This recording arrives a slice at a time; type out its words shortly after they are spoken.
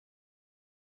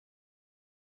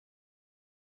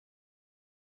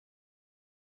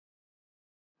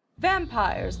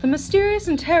Vampires, the mysterious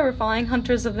and terrifying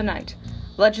hunters of the night.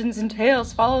 Legends and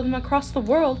tales follow them across the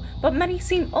world, but many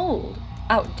seem old,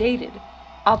 outdated,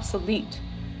 obsolete.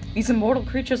 These immortal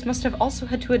creatures must have also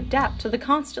had to adapt to the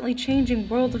constantly changing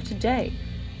world of today.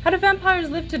 How do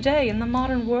vampires live today in the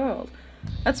modern world?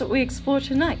 That's what we explore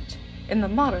tonight, in the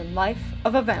modern life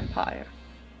of a vampire.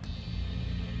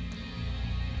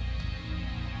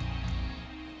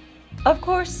 Of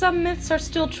course, some myths are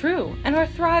still true and are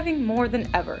thriving more than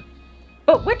ever.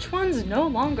 But which ones no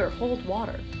longer hold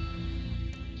water?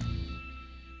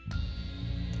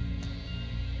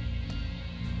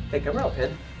 Hey, can I roll a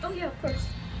pin? Oh yeah, of course.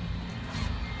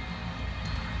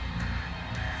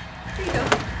 Here you go.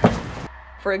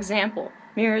 For example,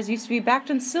 mirrors used to be backed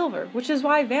in silver, which is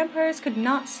why vampires could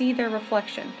not see their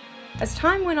reflection. As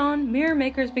time went on, mirror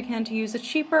makers began to use a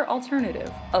cheaper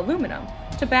alternative, aluminum,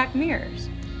 to back mirrors.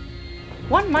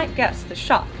 One might guess the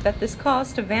shock that this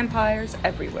caused to vampires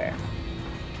everywhere.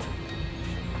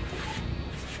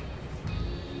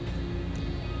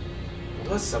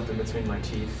 There was something between my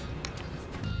teeth.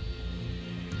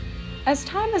 As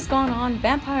time has gone on,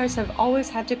 vampires have always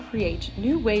had to create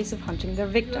new ways of hunting their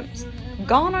victims.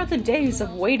 Gone are the days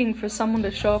of waiting for someone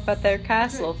to show up at their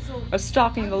castle or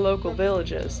stalking the local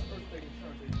villages.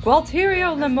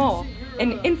 Gualterio Lemore,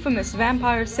 an infamous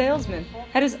vampire salesman,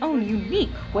 had his own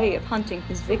unique way of hunting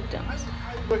his victims.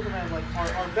 I recommend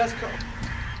our best coverage.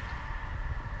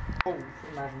 Oh,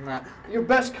 imagine that. Your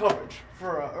best coverage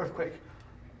for earthquake.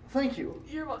 Thank you.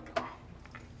 You're welcome.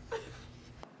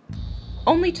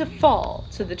 Only to fall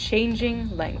to the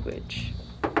changing language.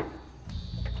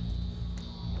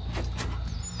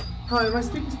 Hi, am I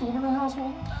speaking to the woman in the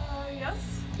household?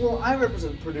 Yes. Well, I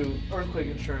represent Purdue Earthquake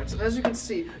Insurance, and as you can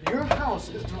see, your house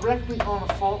is directly on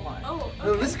a fault line. Oh, Now,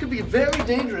 okay. this could be very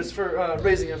dangerous for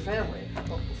raising a family.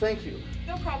 Oh, thank you.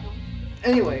 No problem.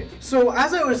 Anyway, so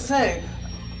as I was saying,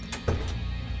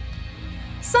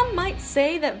 Some might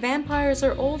say that vampires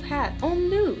are old hat, old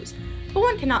news, but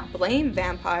one cannot blame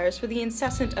vampires for the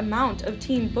incessant amount of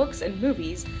teen books and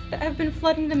movies that have been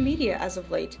flooding the media as of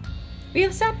late. We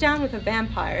have sat down with a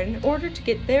vampire in order to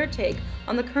get their take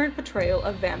on the current portrayal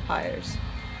of vampires.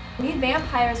 We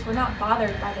vampires were not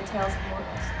bothered by the tales of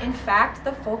mortals. In fact,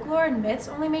 the folklore and myths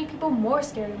only made people more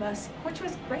scared of us, which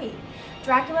was great.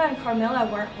 Dracula and Carmilla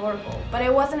weren't horrible, but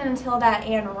it wasn't until that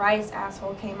Anne Rice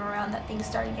asshole came around that things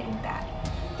started getting bad.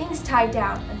 Things tied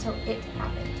down until it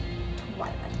happened.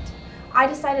 Twilight. I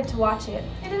decided to watch it.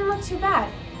 It didn't look too bad.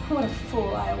 What a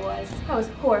fool I was. I was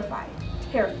horrified,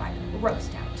 terrified,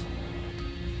 grossed out.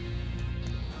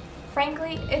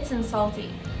 Frankly, it's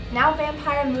insulting. Now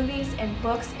vampire movies and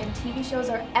books and TV shows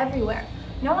are everywhere.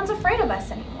 No one's afraid of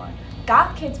us anymore.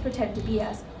 Goth kids pretend to be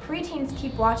us. Preteens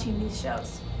keep watching these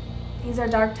shows. These are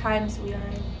dark times we are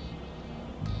in.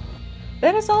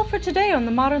 That is all for today on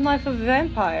The Modern Life of a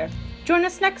Vampire. Join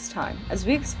us next time as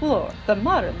we explore the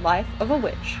modern life of a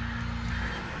witch.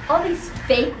 All these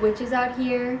fake witches out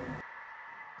here,